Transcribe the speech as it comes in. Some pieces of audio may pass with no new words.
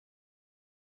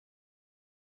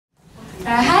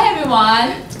Hi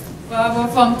everyone, we're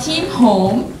from Team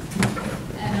Home.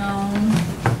 And,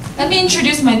 let me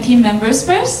introduce my team members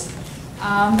first.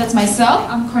 That's myself,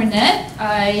 I'm Cornette.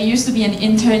 I used to be an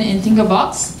intern in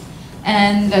Tinkerbox.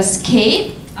 And that's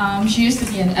Kate. She used to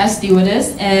be an SD with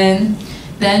us, and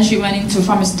then she went into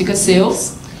pharmaceutical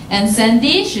sales. And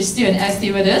Sandy, she's still an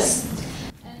SD with us.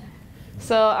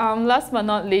 So last but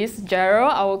not least,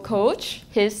 Gerald, our coach.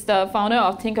 He's the founder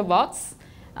of Tinkerbox,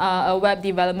 a web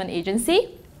development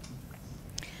agency.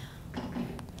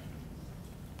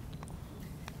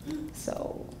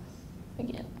 So,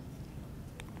 again.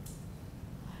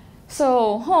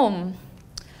 So, home.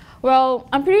 Well,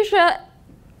 I'm pretty sure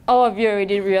all of you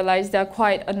already realized there are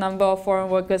quite a number of foreign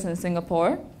workers in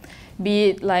Singapore. Be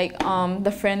it like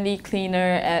the friendly cleaner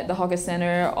at the hawker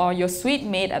center, or your sweet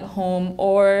maid at home,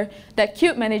 or that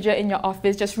cute manager in your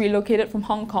office just relocated from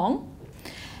Hong Kong.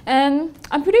 And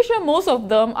I'm pretty sure most of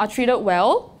them are treated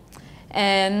well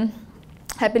and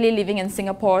happily living in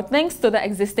Singapore thanks to the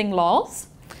existing laws.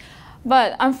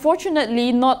 But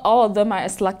unfortunately, not all of them are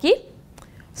as lucky.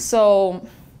 So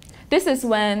this is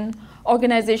when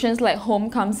organizations like HOME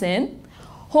comes in.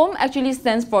 HOME actually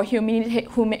stands for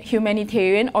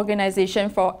Humanitarian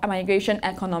Organization for Migration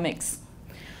Economics.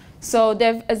 So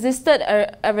they've existed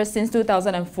ever since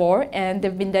 2004, and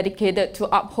they've been dedicated to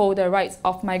uphold the rights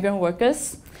of migrant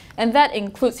workers, and that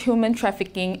includes human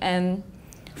trafficking and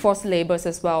forced labors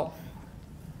as well.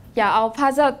 Yeah, I'll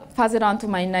pass it on to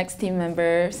my next team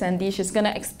member, Sandy. She's going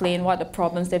to explain what the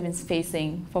problems they've been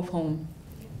facing for HOME.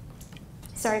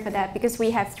 Sorry for that, because we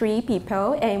have 3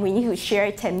 people and we need to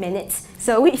share 10 minutes.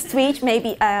 So we switch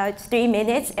maybe 3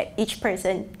 minutes, each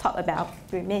person talk about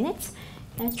 3 minutes.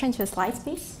 Let's transfer slides,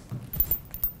 please.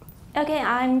 Okay,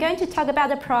 I'm going to talk about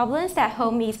the problems that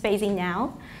HOME is facing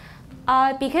now.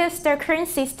 Because the current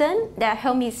system that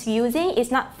HOME is using is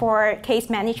not for case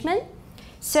management.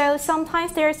 So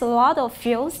sometimes there's a lot of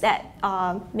fields that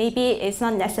maybe it's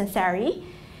not necessary.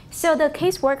 So the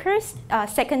caseworkers,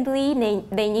 secondly,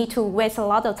 they need to waste a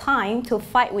lot of time to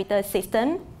fight with the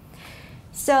system.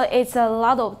 So it's a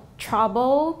lot of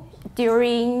trouble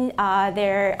during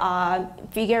their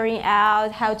figuring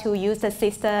out how to use the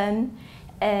system.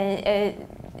 And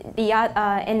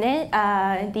then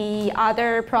the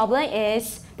other problem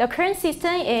is the current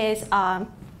system is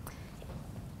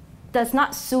does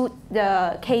not suit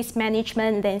the case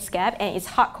management landscape, and it's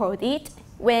hard-coded.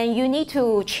 When you need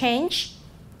to change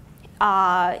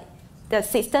the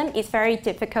system, is very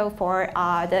difficult for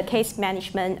the case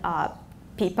management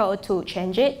people to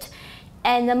change it.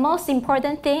 And the most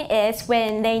important thing is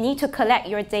when they need to collect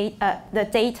your the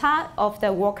data of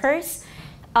the workers,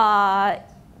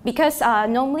 because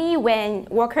normally when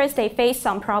workers they face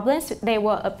some problems, they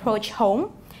will approach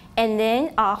HOME, and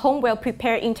then HOME will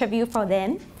prepare interview for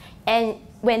them. And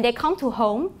when they come to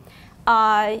HOME,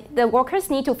 the workers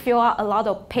need to fill out a lot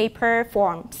of paper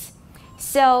forms.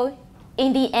 So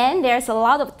in the end, there's a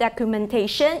lot of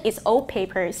documentation. It's all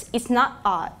papers. It's not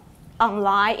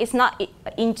online. It's not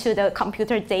into the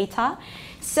computer data.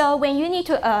 So when you need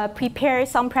to prepare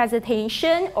some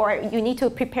presentation, or you need to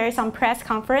prepare some press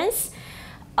conference,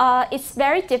 it's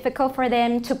very difficult for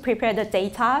them to prepare the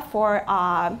data for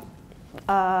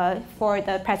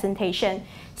the presentation.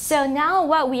 So now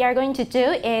what we are going to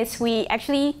do is we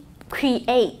actually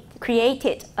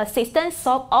created a system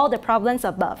solve all the problems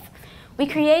above. We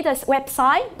create a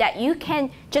website that you can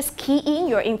just key in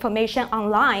your information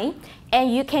online,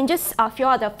 and you can just fill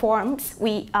out the forms.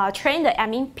 We train the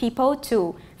admin people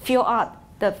to fill out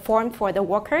the form for the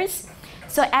workers.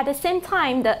 So at the same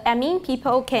time, the admin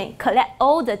people can collect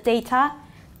all the data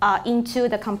into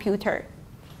the computer.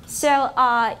 So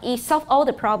it solves all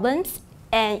the problems.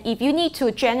 And if you need to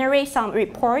generate some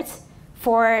reports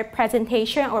for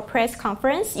presentation or press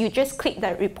conference, you just click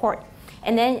the report.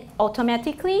 And then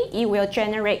automatically, it will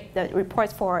generate the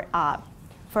reports for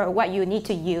what you need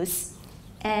to use.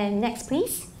 And next,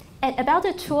 please. And about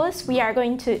the tools we are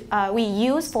going to we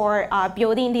use for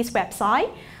building this website,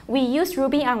 we use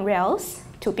Ruby on Rails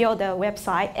to build the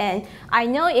website. And I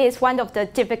know it's one of the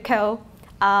difficult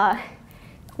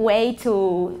way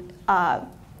to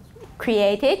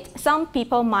create it. Some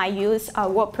people might use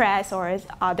WordPress or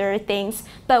other things,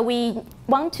 but we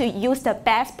want to use the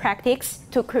best practice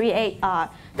to create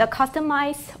the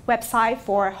customized website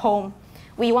for HOME.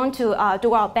 We want to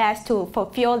do our best to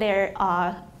fulfill their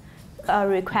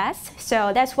requests.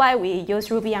 So that's why we use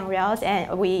Ruby on Rails,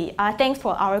 and we thanks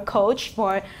for our coach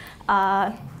for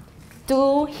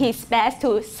do his best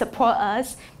to support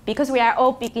us, because we are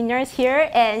all beginners here,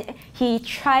 and he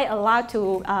tried a lot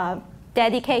to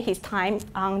dedicate his time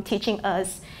on teaching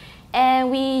us.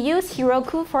 And we use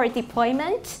Heroku for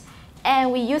deployment,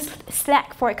 And we use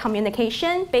Slack for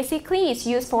communication. Basically, it's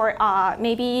used for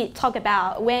maybe talk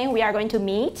about when we are going to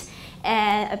meet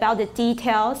and about the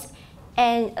details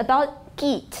and about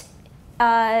Git.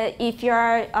 If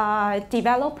you're a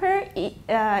developer,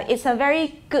 it's a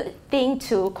very good thing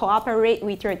to cooperate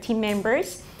with your team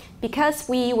members because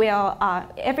we will,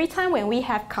 every time when we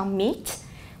have commit,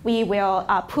 we will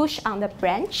push on the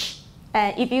branch.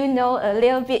 If you know a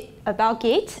little bit about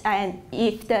Git, and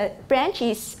if the branch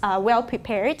is well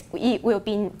prepared, it will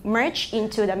be merged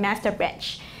into the master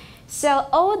branch. So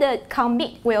all the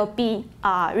commit will be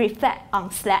reflect on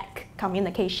Slack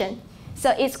communication.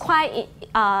 So it's quite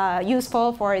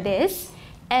useful for this.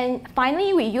 And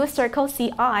finally, we use Circle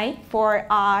CI for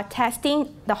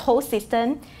testing the whole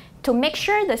system to make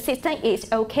sure the system is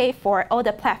okay for all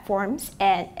the platforms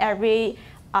and every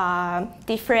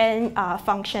different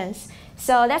functions.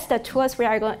 So that's the tools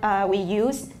we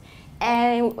use.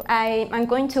 And I'm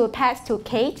going to pass to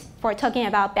Kate for talking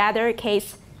about better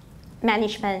case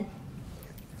management.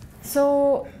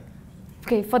 So,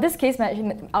 okay, for this case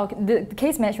management, the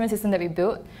case management system that we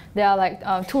built, there are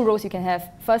like 2 roles you can have.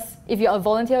 First, if you're a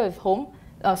volunteer with Home,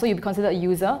 so you'll be considered a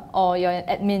user, or you're an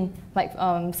admin, like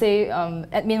say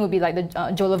admin would be like the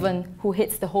Jolovan who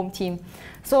heads the Home team.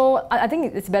 So I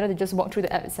think it's better to just walk through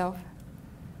the app itself.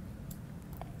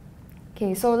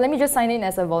 Okay, so let me just sign in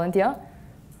as a volunteer.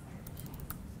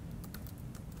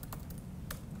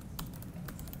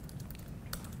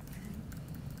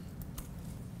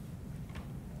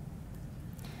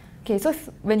 Okay, so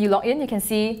when you log in, you can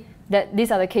see that these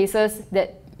are the cases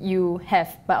that you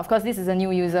have. But of course, this is a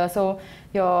new user, so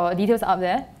your details are up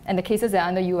there, and the cases that are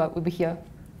under you will be here.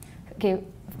 Okay,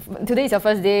 today is your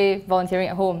first day volunteering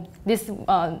at Home. This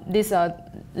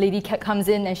lady comes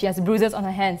in and she has bruises on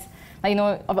her hands. Like, you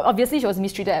know, obviously she was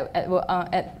mistreated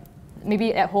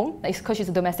maybe at home, like because she's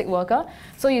a domestic worker.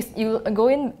 So you go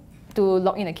in to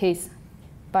log in a case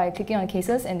by clicking on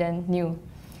cases and then new.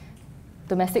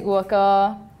 Domestic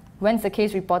worker, when's the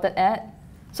case reported at?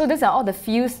 So these are all the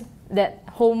fields that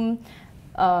Home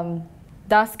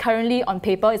does currently on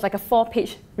paper. It's like a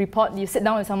 4-page report. You sit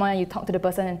down with someone and you talk to the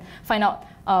person and find out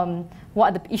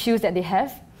what are the issues that they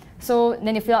have. So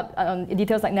then you fill up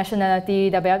details like nationality,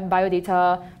 their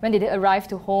biodata, when did they arrive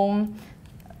to Home.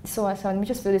 So let me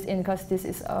just fill this in because this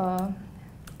is a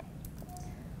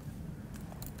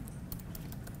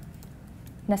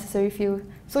necessary field.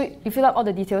 So you fill up all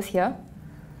the details here.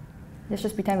 Let's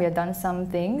just pretend we have done some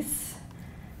things.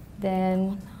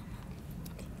 Then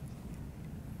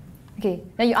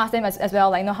you ask them as well,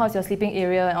 like, how's your sleeping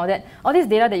area and all that. All this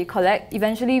data that you collect,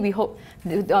 eventually we hope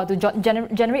to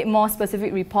generate more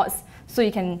specific reports so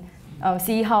you can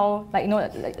see how,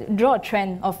 draw a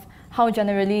trend of how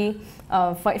generally,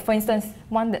 for instance,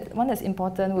 one that's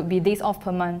important would be days off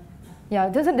per month. Yeah,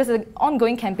 there's an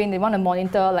ongoing campaign. They want to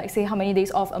monitor, like, say, how many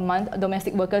days off a month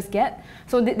domestic workers get.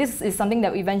 So this is something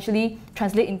that we eventually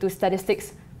translate into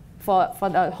statistics for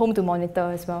the Home to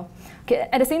monitor as well. Okay,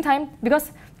 at the same time,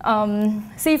 because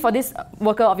say for this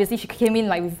worker, obviously she came in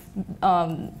like with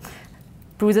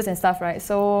bruises and stuff, right?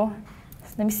 So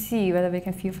let me see whether we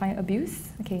can find abuse.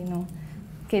 Okay, no.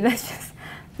 Okay, let's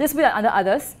put it under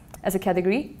others as a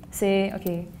category. Say,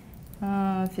 okay,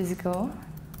 physical.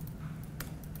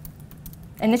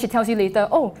 And then she tells you later,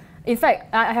 oh, in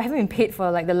fact, I haven't been paid for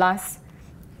like the last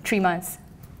 3 months.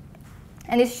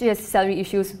 And if she has salary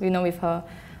issues, with her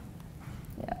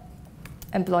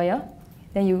employer,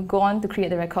 then you go on to create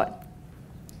the record.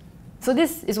 So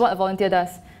this is what a volunteer does.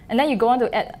 And then you go on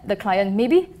to add the client.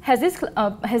 Maybe has this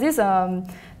client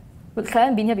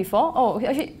been here before? Oh,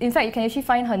 actually, in fact, you can actually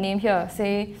find her name here.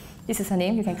 Say this is her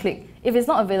name. You can click. If it's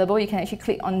not available, you can actually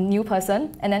click on new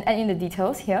person and then add in the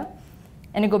details here.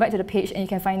 And you go back to the page and you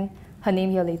can find her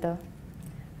name here later.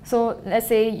 So let's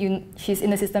say she's in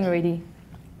the system already.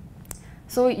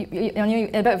 So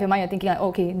in the back of your mind, you're thinking like,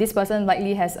 okay, this person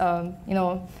likely has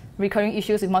recurring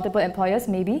issues with multiple employers,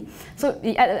 maybe. So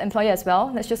we add an employer as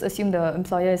well. Let's just assume the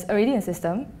employer is already in the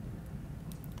system.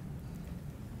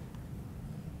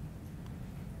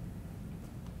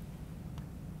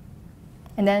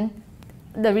 And then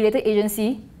the related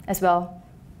agency as well.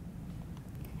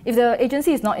 If the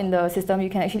agency is not in the system, you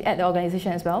can actually add the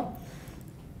organization as well.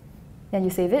 Then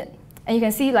you save it. And you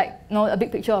can see a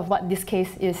big picture of what this case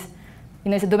is.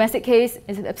 It's a domestic case,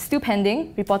 it's still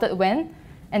pending, reported when,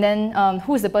 and then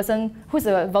who's the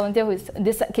volunteer who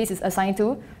this case is assigned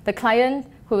to, the client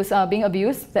who's being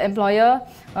abused, the employer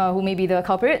who may be the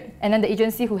culprit, and then the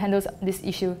agency who handles this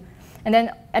issue. And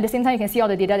then at the same time, you can see all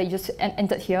the data that you just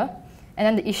entered here, and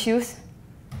then the issues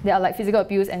that are like physical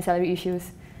abuse and salary issues.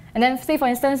 And then say, for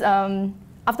instance,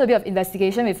 after a bit of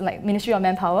investigation with like Ministry of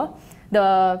Manpower,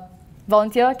 the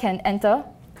volunteer can enter,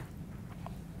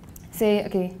 say,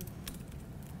 okay,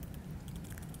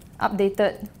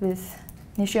 updated with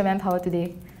Ministry of Manpower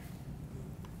today.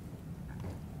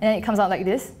 And then it comes out like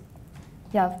this.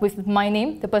 Yeah, with my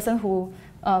name, the person who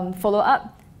follow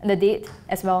up, and the date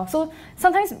as well. So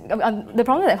sometimes, the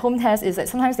problem that Home has is that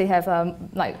sometimes they have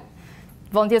like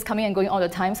volunteers coming and going all the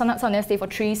time. Some of them stay for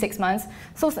 3-6 months.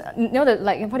 So you know, the,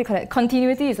 like, what do you call it?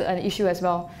 Continuity is an issue as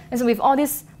well. And so with all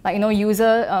these, like, you know,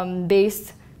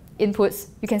 user-based inputs,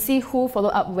 you can see who follow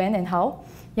up when and how.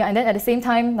 Yeah, and then at the same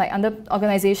time, like under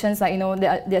organizations, like, you know,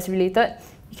 that's related,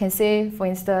 you can say, for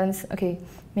instance, okay,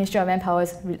 Ministry of Manpower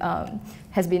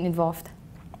has been involved.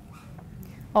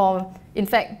 Or in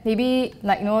fact, maybe,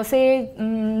 like, you know, say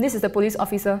this is the police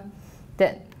officer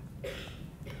that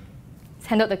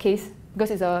handled the case,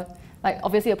 because it's a, like,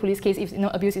 obviously a police case if, you know,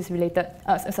 abuse is related.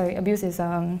 Abuse is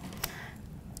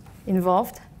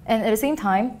involved. And at the same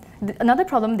time, another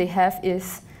problem they have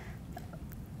is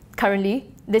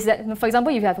currently is that, for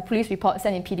example, if you have a police report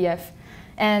sent in PDF,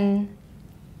 and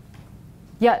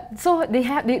yeah, so they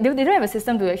don't have a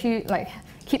system to actually like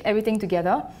keep everything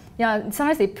together. Yeah,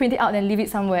 sometimes they print it out and leave it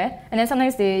somewhere, and then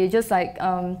sometimes they just like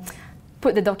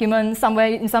put the document somewhere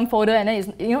in some folder, and then it's,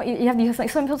 you know, you have like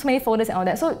so many folders and all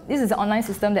that. So this is an online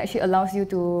system that actually allows you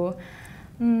to,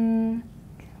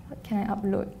 what can I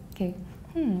upload? Okay,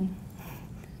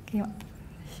 okay.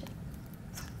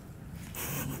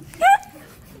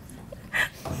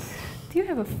 Do you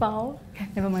have a file? Okay,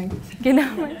 never mind. Okay,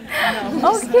 never mind.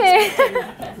 No. Okay.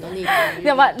 No need.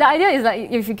 Yeah, but the idea is like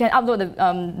if you can upload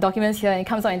the documents here and it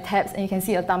comes out in tabs and you can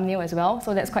see a thumbnail as well,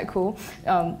 so that's quite cool.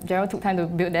 Gerald took time to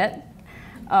build that.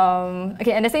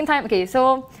 Okay, at the same time, okay,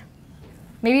 so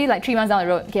maybe like 3 months down the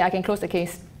road, okay, I can close the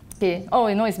case. Okay, oh,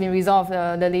 you know, it's been resolved.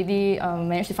 The lady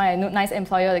managed to find a nice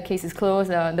employer. The case is closed.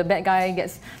 The bad guy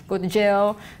go to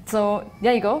jail. So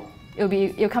there you go.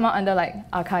 It'll come out under like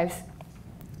archives.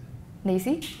 Now you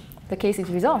see, the case is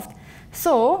resolved.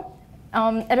 So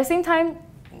at the same time,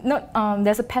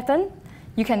 there's a pattern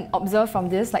you can observe from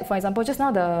this. Like, for example, just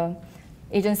now the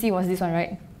agency was this one,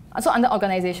 right? So under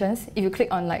organizations, if you click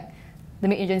on like the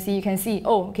main agency, you can see,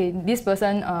 oh, okay, this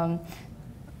person,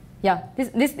 yeah,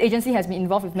 this agency has been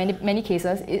involved with many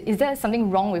cases. Is there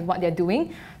something wrong with what they're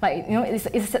doing? Like, you know,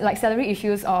 it's like salary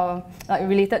issues or like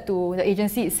related to the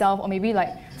agency itself, or maybe like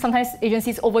sometimes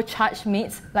agencies overcharge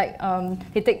mates, like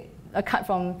they take a cut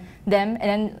from them,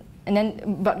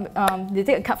 but they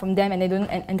take a cut from them and they don't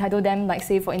entitle them, like,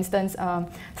 say, for instance,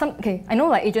 okay, I know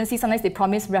like agencies, sometimes they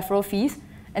promise referral fees,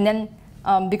 and then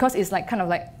because it's like kind of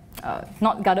like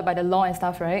not guarded by the law and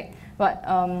stuff, right? But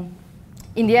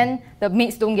in the end, the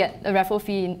mates don't get a referral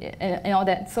fee and all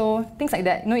that. So things like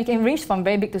that, you know, it can range from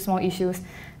very big to small issues.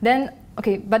 Then,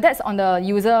 okay, but that's on the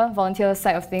user volunteer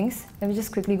side of things. Let me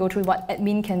just quickly go through what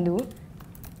admin can do.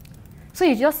 So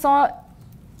you just saw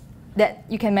that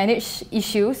you can manage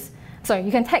issues. Sorry,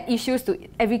 you can tag issues to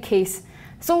every case.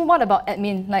 So what about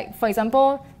admin? Like, for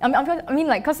example, I mean,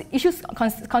 like, because issues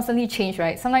constantly change,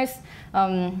 right? Sometimes,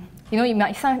 you know, you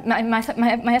might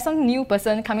have some new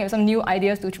person coming up with some new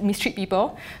ideas to mistreat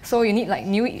people. So you need like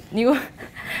new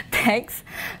tags.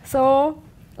 So,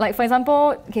 like, for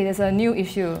example, okay, there's a new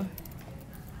issue,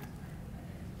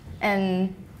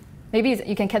 and maybe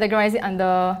you can categorize it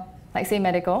under, like, say,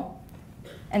 medical,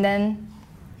 and then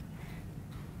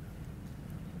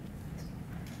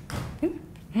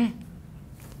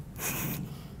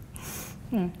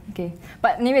okay.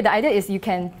 But anyway, the idea is you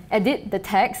can edit the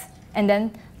tags, and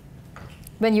then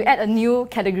when you add a new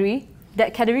category,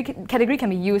 that category can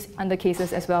be used under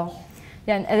cases as well.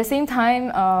 Yeah, and at the same time,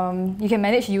 you can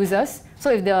manage users.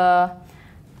 So if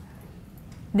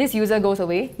this user goes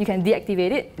away, you can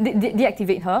deactivate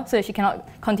deactivate her so that she cannot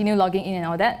continue logging in and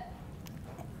all that.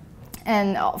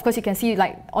 And of course, you can see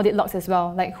like audit logs as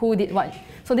well, like who did what.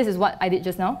 So this is what I did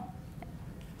just now.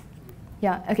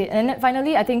 Yeah, okay, and then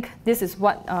finally, I think this is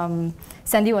what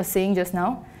Sandy was saying just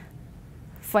now.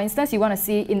 For instance, you want to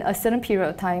see in a certain period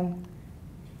of time,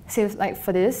 say like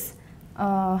for this,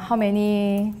 how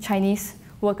many Chinese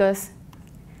workers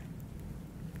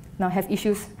now have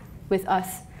issues with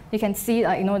us. You can see,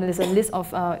 you know, there's a list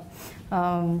of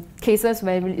cases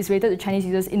where it's related to Chinese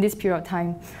users in this period of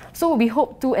time. So we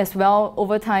hope to as well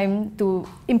over time to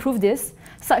improve this,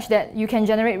 such that you can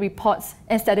generate reports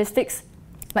and statistics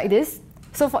like this.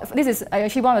 So this is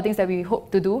actually one of the things that we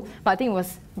hope to do, but I think it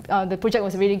was, the project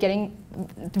was really getting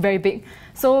very big.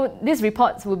 So these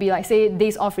reports will be like, say,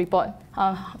 days off report.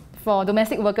 for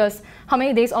domestic workers, how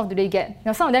many days off do they get?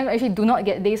 Now, some of them actually do not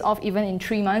get days off even in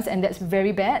 3 months, and that's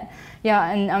very bad.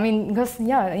 Yeah, and I mean, because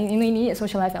yeah, you need a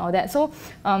social life and all that. So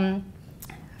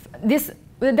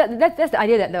that's the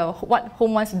idea that what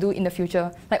Home wants to do in the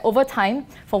future. Like over time,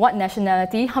 for what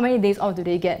nationality, how many days off do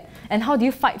they get? And how do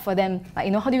you fight for them?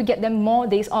 Like, how do you get them more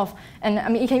days off? And I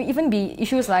mean, it can even be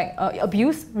issues like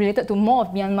abuse related to more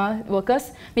of Myanmar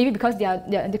workers, maybe because their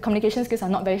communication skills are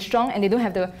not very strong and they don't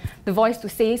have the voice to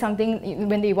say something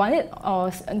when they want it,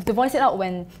 or to voice it out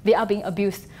when they are being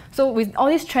abused. So with all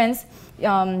these trends,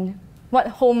 what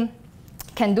Home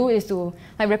can do is to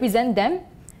represent them.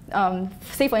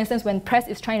 Say for instance, when press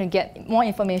is trying to get more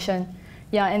information,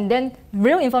 yeah, and then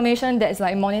real information that is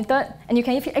monitored, and you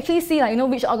can actually see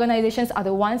which organizations are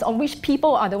the ones, or which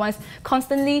people are the ones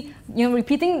constantly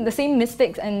repeating the same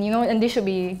mistakes, and and they should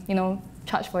be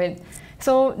charged for it.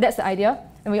 So that's the idea.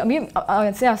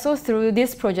 And so through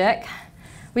this project,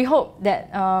 we hope that,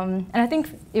 and I think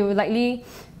it will likely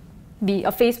be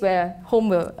a phase where Home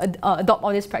will adopt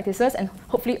all these practices and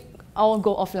hopefully all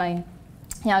go offline.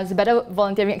 Yeah, it's a better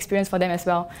volunteering experience for them as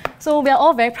well. So we are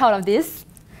all very proud of this.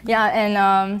 Yeah,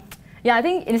 and yeah, I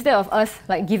think instead of us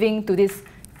giving to this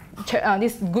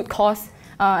good cause,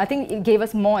 I think it gave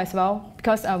us more as well,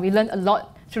 because we learned a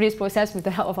lot through this process with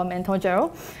the help of our mentor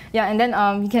Gerald. Yeah, and then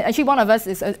actually one of us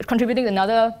is contributing to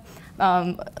another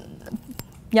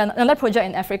another project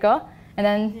in Africa. And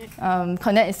then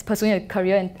Cornet is pursuing a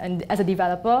career as a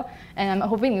developer, and I'm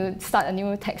hoping to start a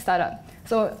new tech startup.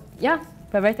 So yeah,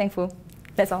 we're very thankful.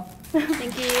 That's all.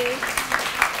 Thank you.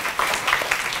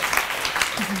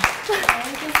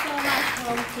 Thank you so much,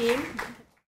 Home team.